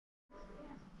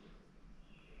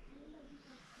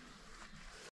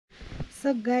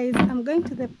So guys, I'm going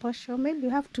to the Posho. Maybe you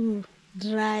have to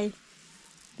dry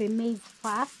the maize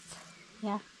first.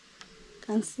 Yeah, you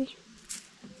can see.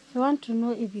 If you want to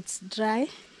know if it's dry,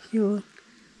 you've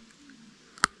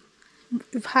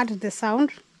heard the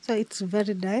sound, so it's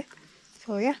very dry.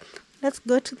 So yeah, let's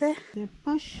go to the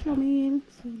Posho mill.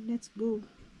 So let's go.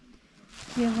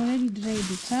 We have already dried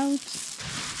it out.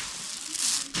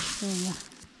 So yeah.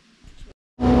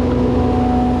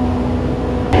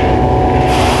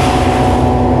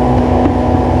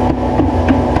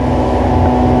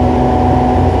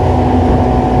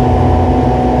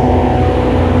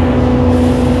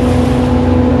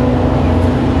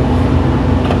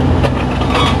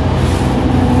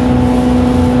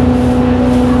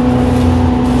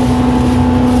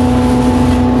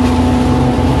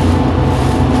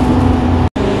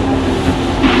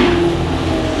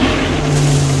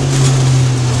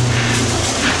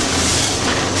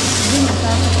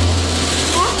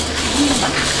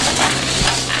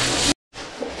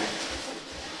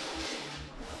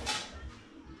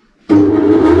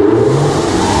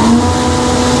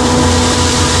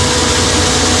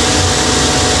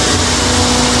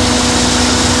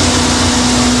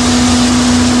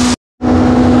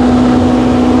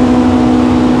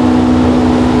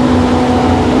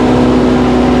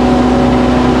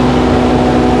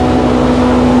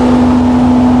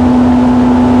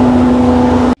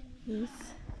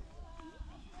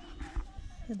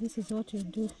 So this is what you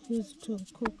do, use to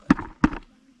cook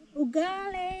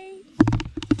ugali.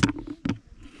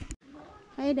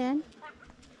 Aiden,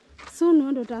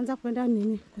 soon ndo utaanza kwenda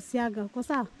nini kusiaga, uko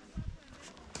sawa?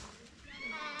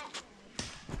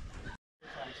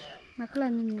 Nakula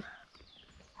nini?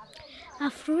 A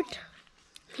fruit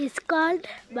is called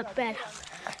papaya.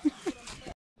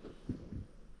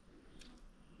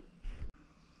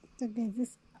 So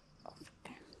guys,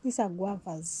 these are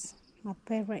guavas,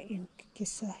 mapera in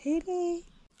Kiswahili.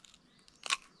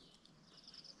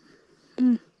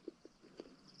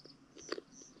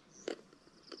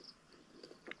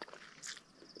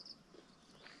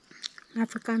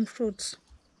 African fruits.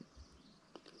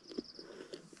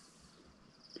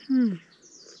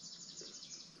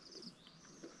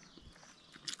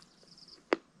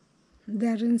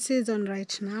 They're in season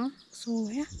right now, so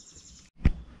yeah.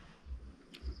 You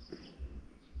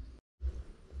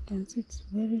can see it's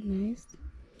very nice.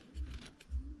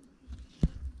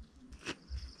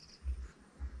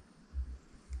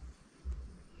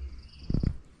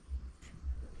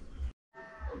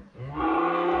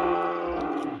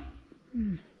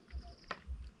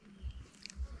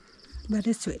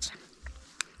 Very sweet.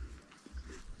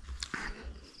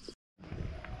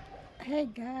 Hey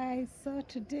guys, so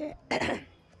today I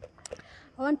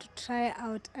want to try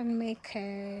out and make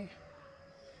a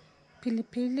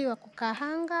pilipili wa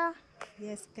kukaanga.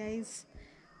 Yes guys,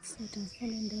 so it has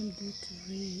fallen down due to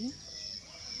rain.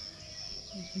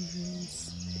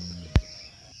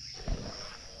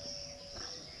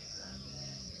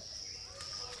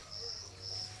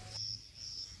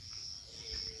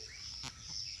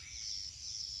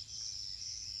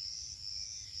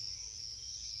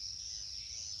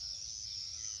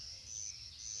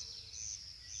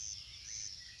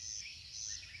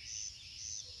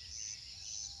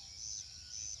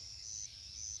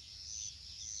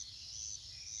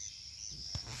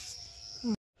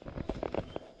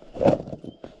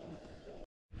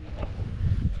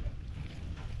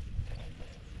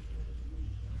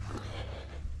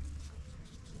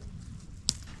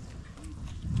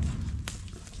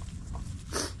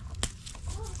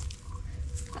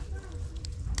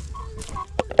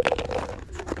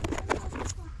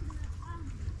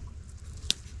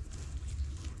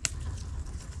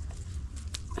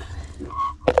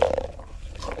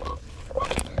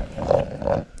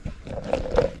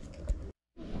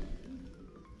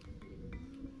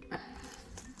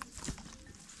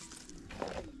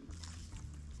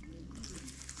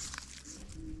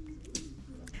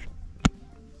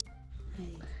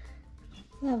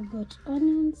 I've got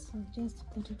onions, I've just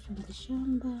got it from the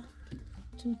shamba,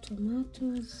 2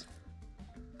 tomatoes,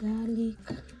 garlic,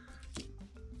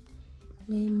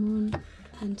 lemon,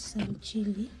 and some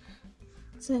chili.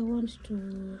 So I want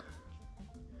to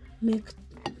make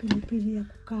pilipili ya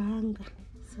kukaanga.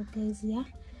 So guys, yeah,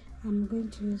 I'm going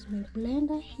to use my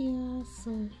blender here,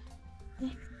 so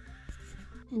yeah,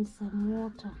 and some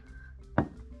water.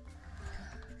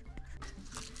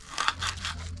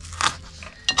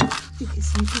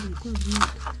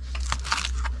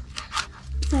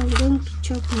 So I'm going to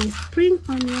chop my spring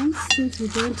onions since we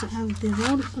don't have the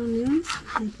round onions.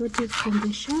 I got it from the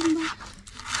shamba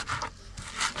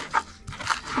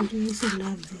and I also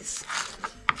love this.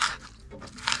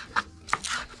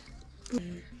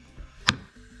 Going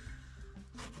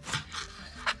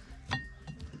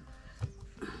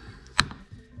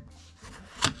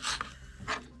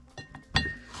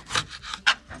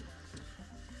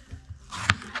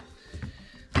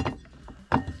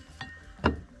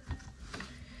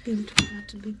to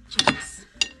cut big chunks.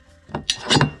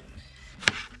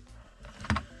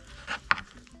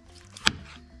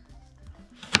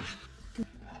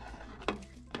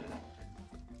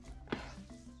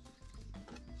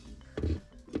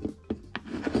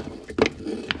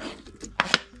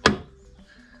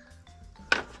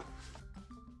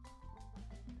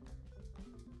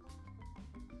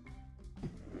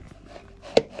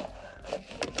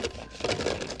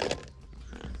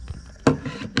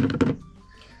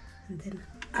 And then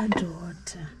add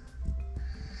water.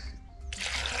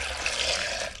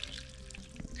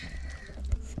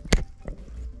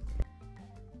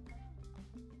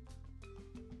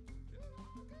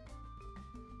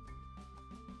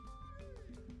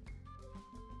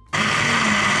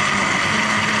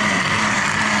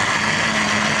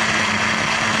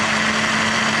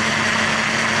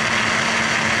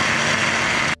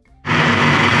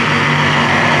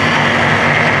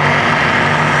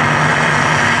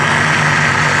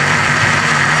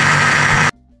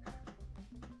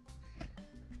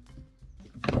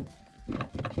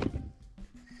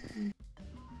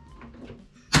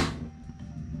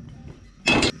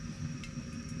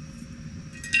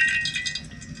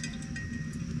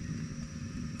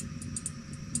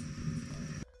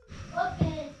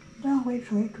 Don't wait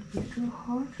for it to be too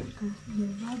hot because the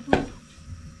bubble.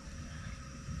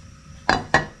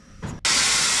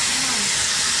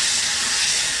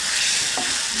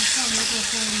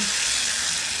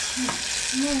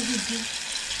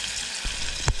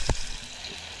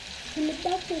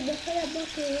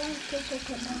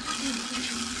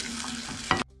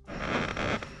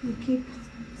 You keep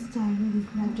stirring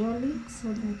gradually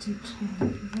so that it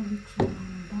really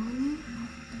burning.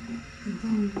 And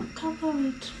then you cover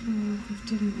it for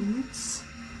 15 minutes.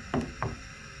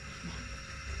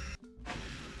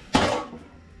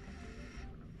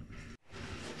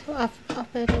 So I've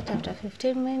opened it after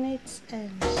 15 minutes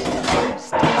and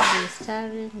still be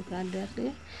stirring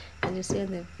gradually as you see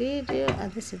in the video.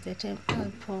 And this is the time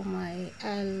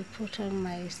I'll put on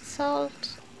my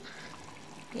salt.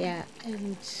 Yeah,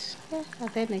 and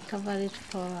then I cover it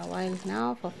for a while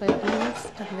now for 5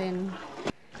 minutes, and then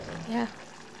yeah,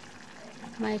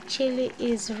 my chili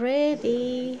is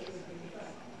ready.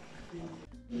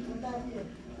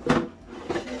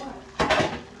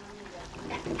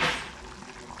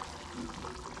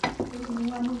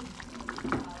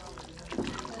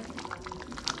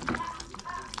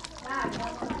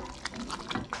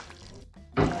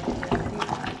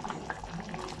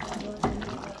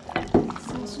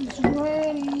 This is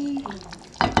ready.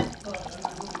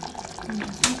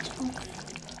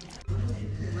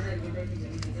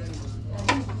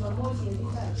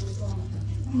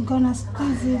 I'm gonna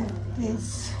squeeze in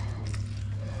this.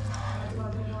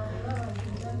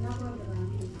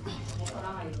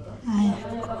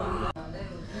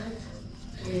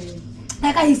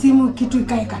 Nataka isimu kitu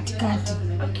ikae katikati.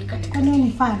 Kwa nini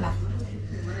unifala?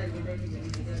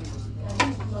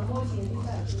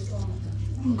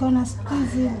 I'm gonna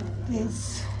squeeze in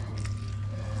this.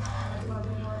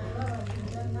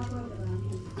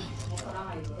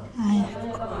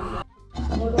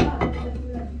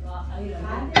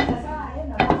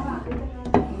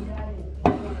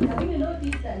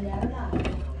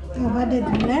 I've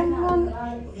added lemon,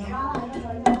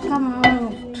 come out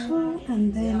of 2,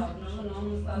 and then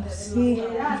you see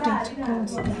after it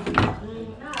cools down.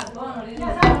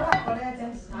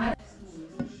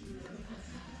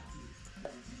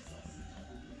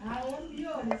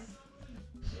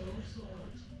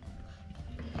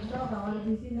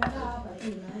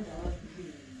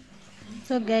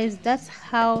 So guys, that's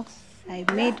how I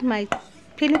made my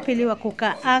pilipili wa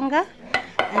kukaanga,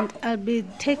 and I'll be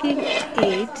taking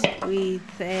it with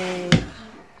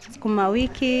sukuma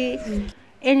wiki,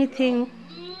 anything.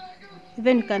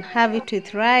 Even you can have it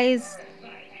with rice,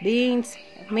 beans,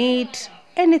 meat,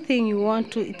 anything you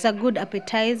want to. It's a good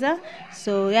appetizer.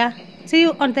 So yeah, see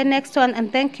you on the next one,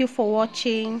 and thank you for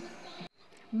watching.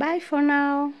 Bye for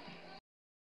now.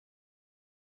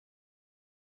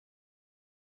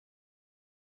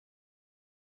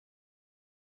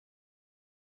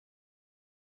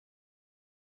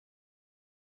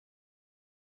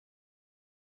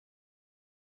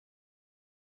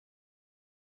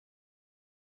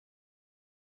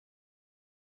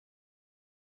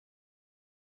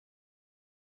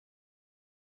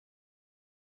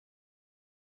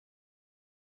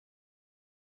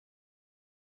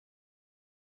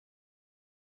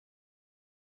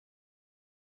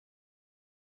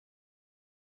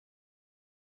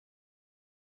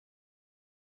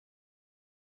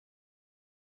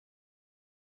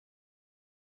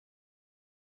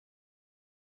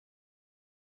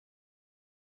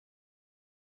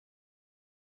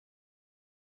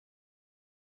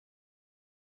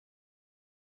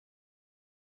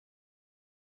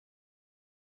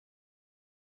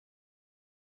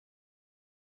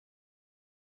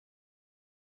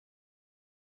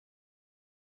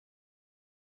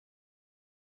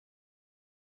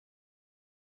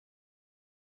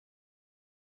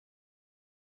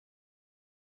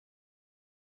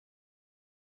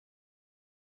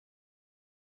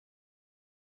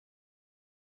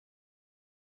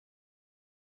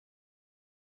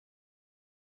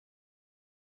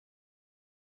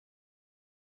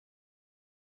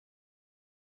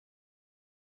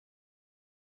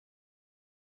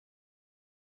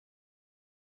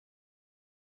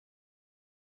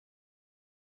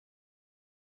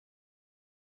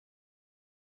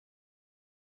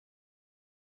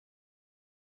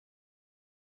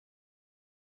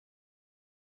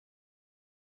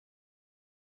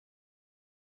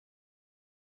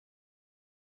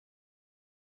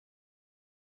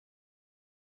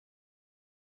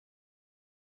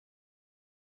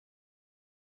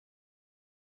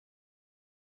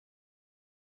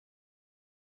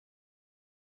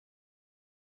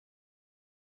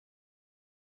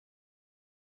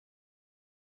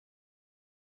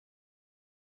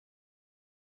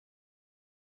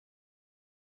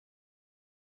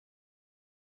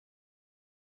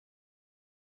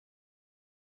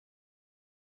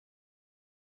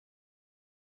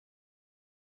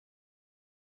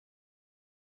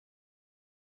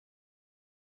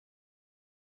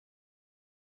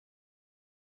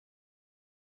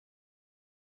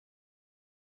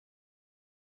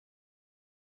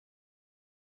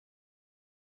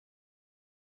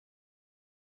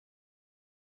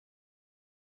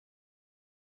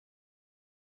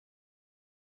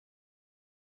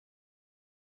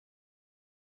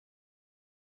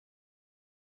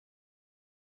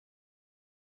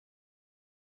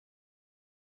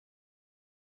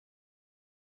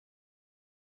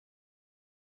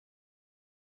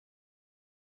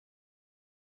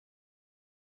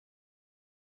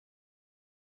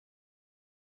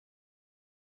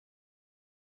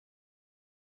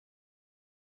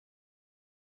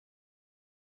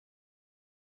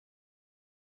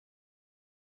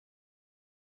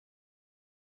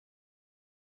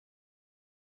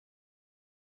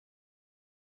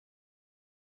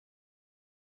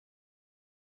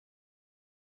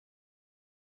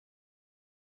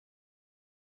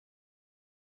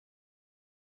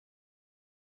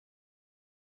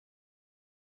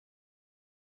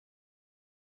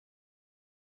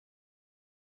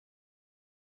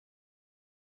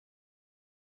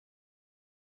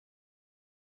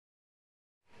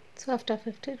 So after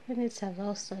 15 minutes I've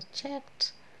also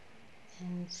checked,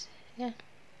 and yeah,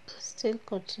 still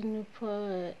continue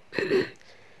for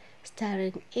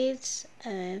stirring it.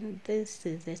 And this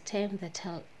is the time that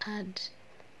I'll add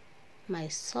my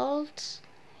salt.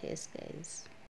 Yes guys,